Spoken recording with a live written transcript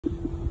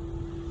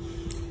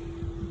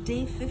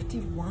day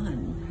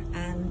 51,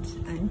 and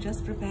I'm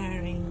just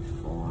preparing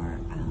for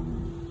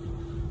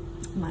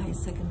my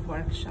second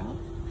workshop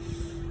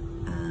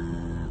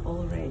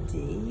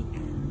already,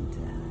 and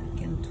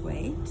can't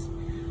wait.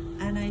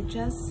 And I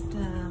just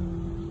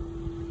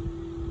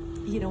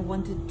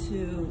wanted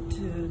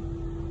to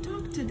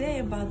talk today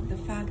about the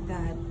fact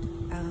that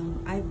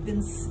I've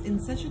been in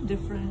such a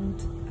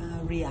different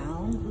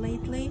realm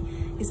lately,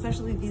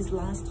 especially these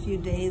last few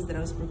days that I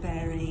was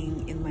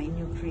preparing in my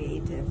new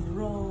creative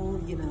role,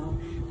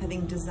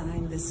 having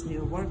designed this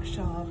new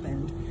workshop,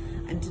 and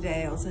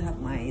today I also have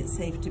my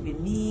Safe to Be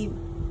Me,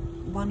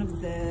 one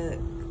of the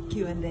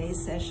Q&A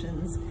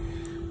sessions.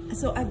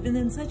 So I've been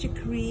in such a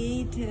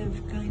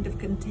creative kind of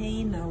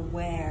container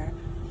where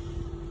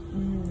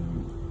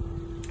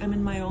I'm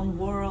in my own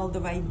world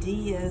of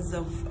ideas,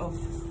 of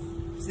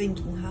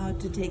thinking how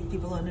to take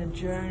people on a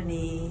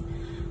journey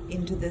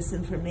into this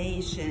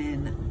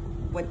information,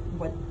 what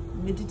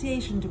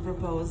meditation to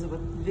propose,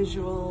 what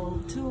visual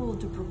tool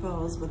to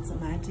propose, what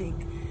somatic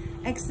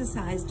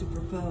exercise to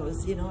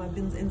propose. I've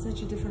been in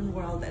such a different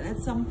world, and at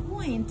some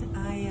point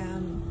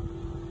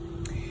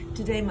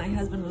today my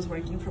husband was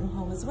working from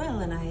home as well,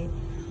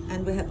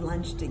 and we had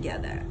lunch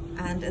together,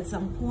 and at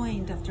some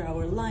point after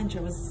our lunch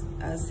I was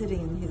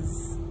sitting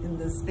in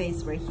the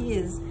space where he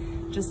is,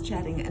 just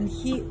chatting, and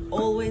he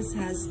always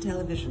has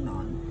television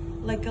on,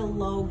 like a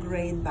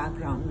low-grade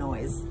background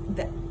noise,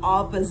 the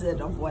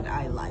opposite of what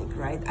I like,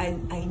 right?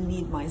 I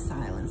need my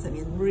silence. I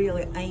mean,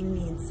 really, I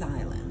need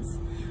silence.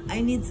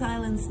 I need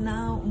silence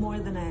now more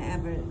than I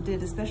ever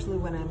did, especially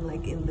when I'm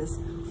like in this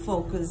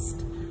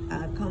focused,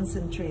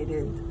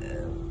 concentrated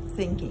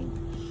thinking.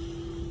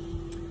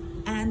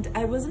 And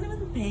I wasn't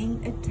even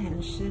paying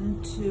attention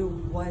to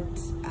what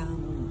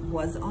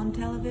was on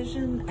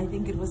television. I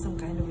think it was some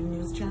kind of a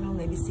news channel,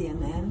 maybe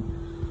CNN.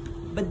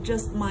 But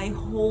just my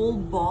whole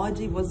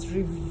body was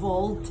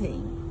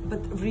revolting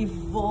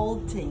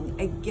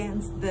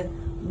against the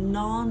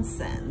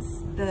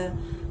nonsense, the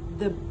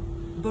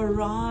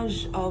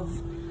barrage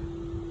of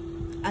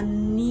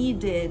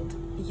unneeded,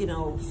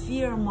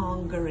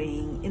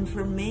 fear-mongering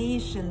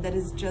information that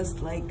is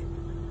just like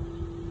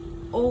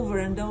over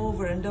and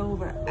over and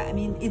over. I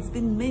mean, it's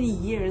been many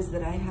years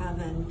that I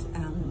haven't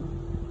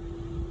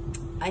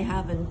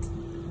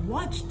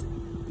watched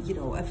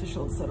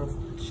official sort of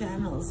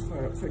channels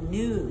for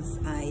news.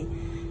 I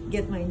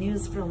get my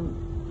news from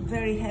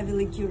very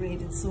heavily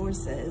curated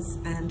sources,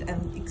 and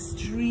I'm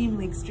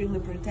extremely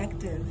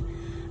protective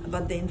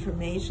about the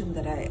information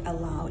that I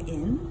allow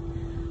in.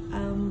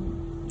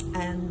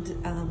 And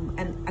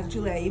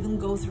actually I even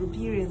go through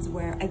periods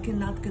where I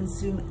cannot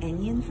consume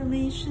any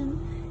information,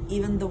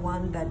 even the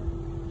one that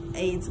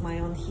aids my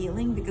own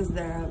healing, because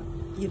there are,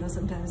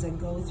 sometimes I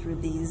go through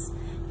these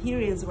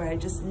periods where I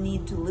just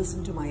need to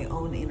listen to my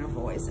own inner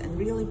voice and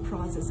really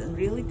process and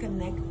really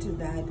connect to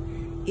that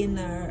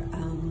inner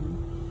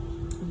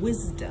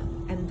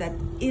wisdom, and that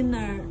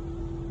inner,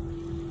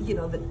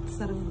 that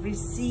sort of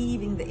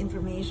receiving the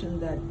information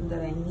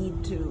that I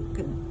need to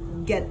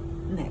get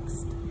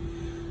next.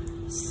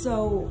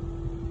 So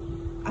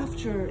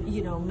after,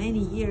 many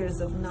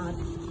years of not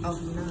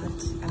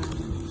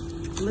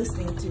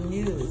listening to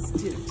news,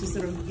 to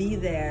sort of be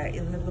there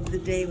in the middle of the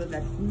day with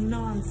that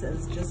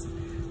nonsense, just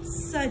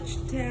such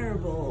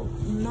terrible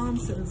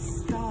nonsense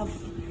stuff,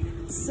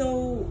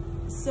 so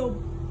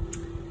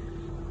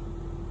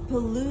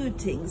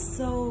polluting,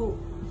 so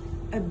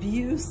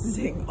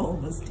abusing,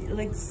 almost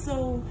like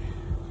so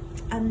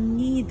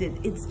unneeded.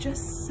 It's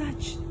just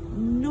such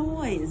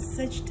noise,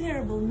 such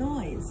terrible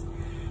noise.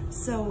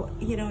 So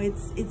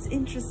it's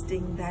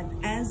interesting that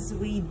as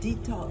we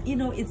detox,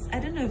 I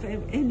don't know if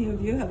any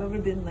of you have ever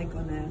been like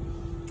on a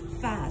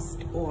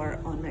fast or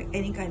on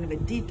any kind of a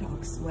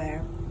detox,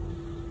 where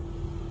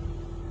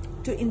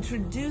to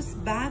introduce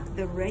back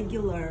the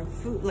regular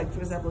food, like for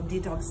example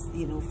detox,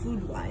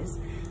 food wise,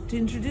 to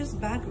introduce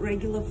back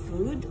regular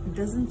food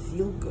doesn't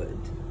feel good.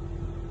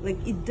 Like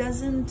it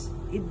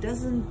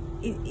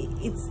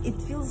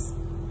feels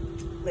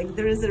like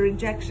there is a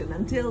rejection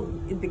until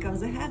it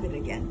becomes a habit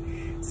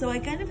again. So I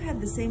kind of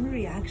had the same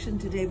reaction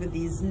today with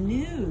these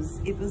news.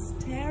 It was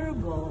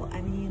terrible.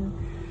 I mean,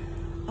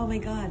 oh my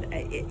God,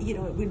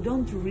 we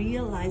don't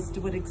realize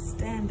to what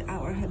extent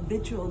our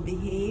habitual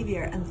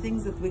behavior and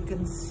things that we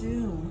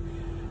consume,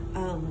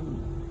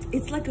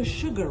 it's like a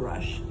sugar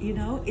rush,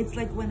 It's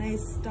like when I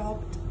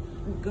stopped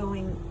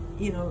going,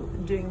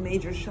 doing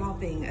major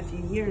shopping a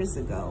few years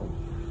ago,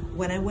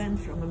 when I went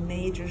from a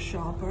major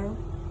shopper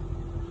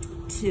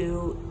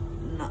to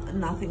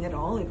nothing at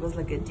all. It was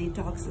like a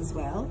detox as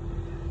well.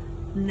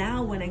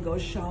 Now when I go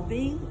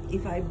shopping,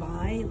 if I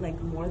buy like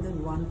more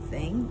than one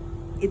thing,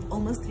 it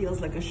almost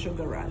feels like a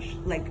sugar rush.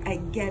 Like I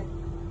get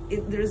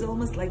it, there's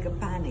almost like a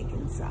panic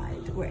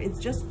inside where it's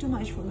just too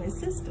much for my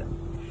system.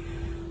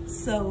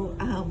 So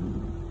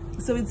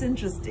so it's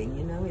interesting,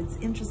 it's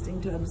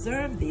interesting to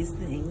observe these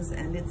things,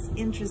 and it's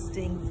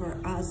interesting for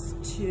us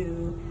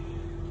to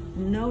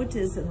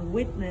notice and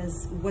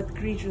witness what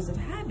creatures of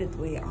habit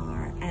we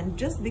are. And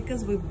just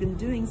because we've been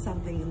doing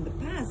something in the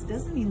past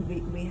doesn't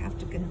mean we have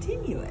to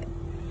continue it.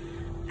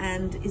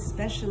 And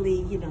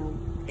especially, you know,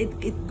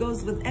 it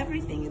goes with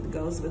everything. It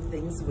goes with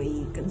things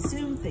we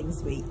consume,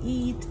 things we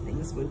eat,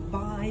 things we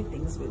buy,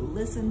 things we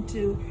listen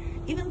to,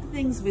 even the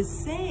things we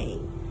say.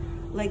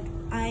 Like,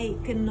 I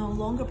can no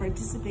longer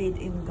participate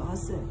in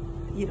gossip,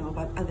 you know,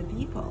 about other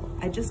people.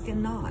 I just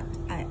cannot.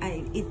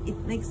 It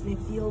makes me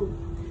feel,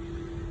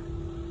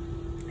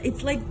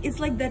 it's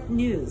like that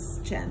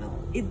news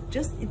channel.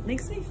 It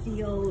makes me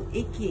feel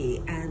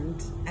icky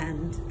and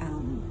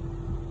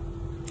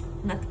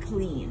not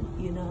clean,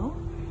 you know?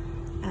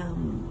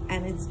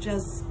 And it's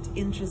just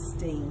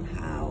interesting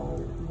how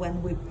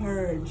when we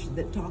purge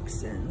the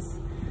toxins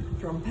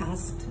from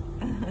past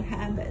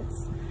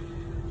habits,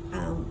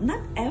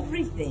 not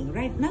everything,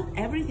 right? Not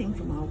everything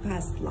from our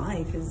past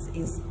life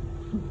is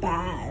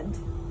bad.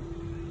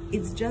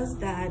 It's just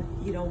that,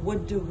 you know,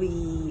 what do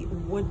we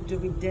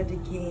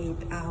dedicate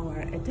our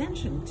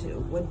attention to?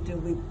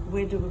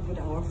 Where do we put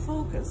our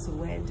focus?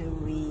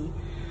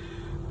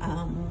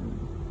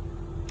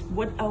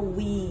 What are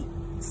we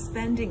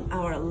spending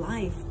our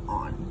life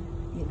on,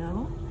 you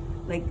know?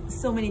 Like,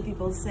 so many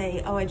people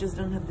say, oh, I just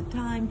don't have the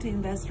time to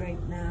invest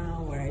right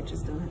now, or I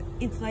just don't have,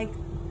 it's like,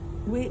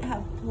 we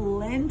have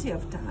plenty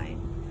of time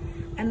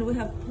and we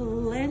have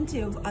plenty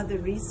of other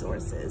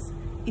resources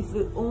if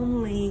we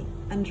only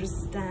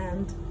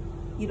understand,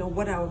 you know,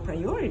 what our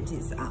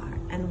priorities are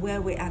and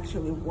where we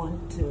actually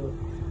want to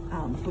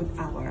put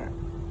our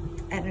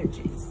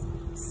energies.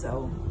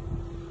 So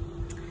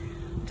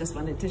just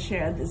wanted to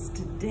share this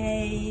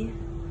today.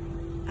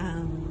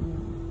 I'm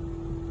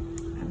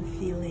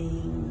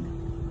feeling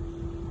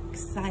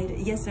excited.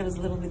 Yesterday I was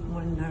a little bit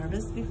more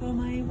nervous before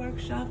my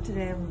workshop.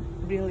 Today I'm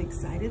really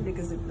excited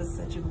because it was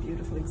such a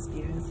beautiful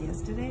experience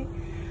yesterday.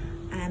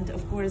 And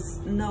of course,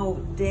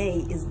 no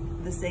day is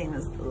the same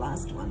as the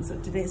last one. So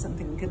today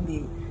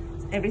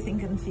everything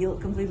can feel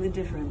completely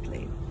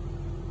differently.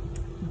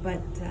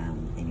 But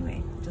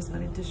anyway, just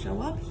wanted to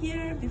show up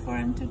here before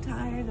I'm too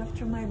tired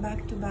after my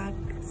back-to-back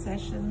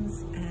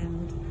sessions,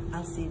 and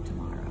I'll see you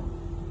tomorrow.